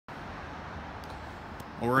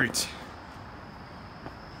Alright,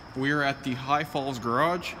 we are at the High Falls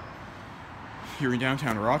Garage here in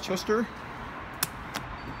downtown Rochester.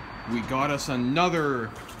 We got us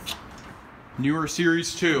another newer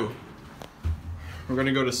Series 2. We're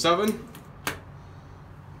gonna go to 7.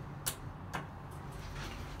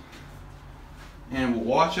 And we'll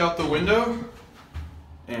watch out the window.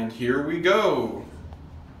 And here we go.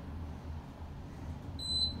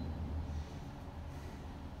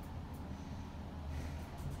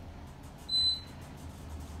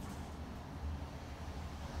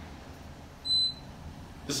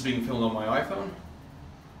 This is being filmed on my iPhone.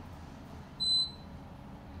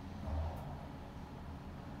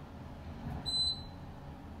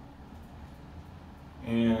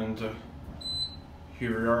 And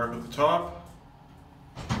here we are up at the top.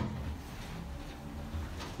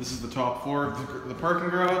 This is the top floor of the parking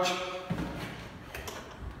garage.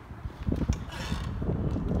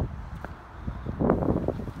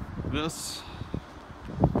 This,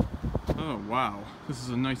 oh wow, this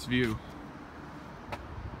is a nice view.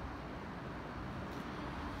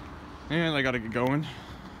 And I gotta get going.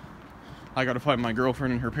 I gotta find my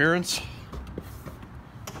girlfriend and her parents.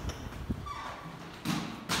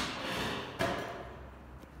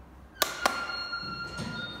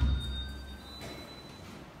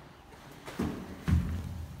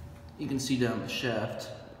 You can see down the shaft.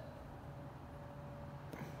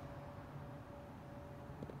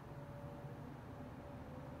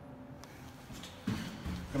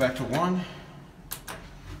 Go back to 1.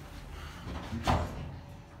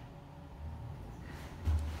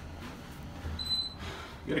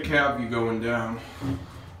 Get a cab view going down.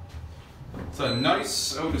 It's a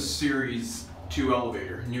nice OTIS Series 2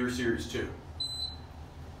 elevator, newer Series 2.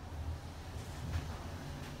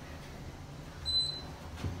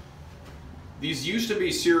 These used to be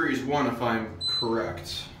Series 1 if I'm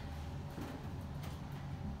correct.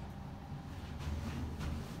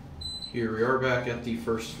 Here we are back at the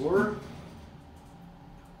first floor.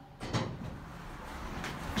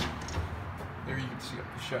 There you can see up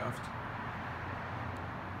the shaft.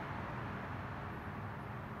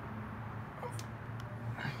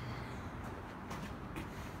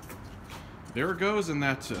 There it goes, and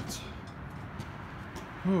that's it.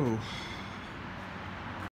 Oh.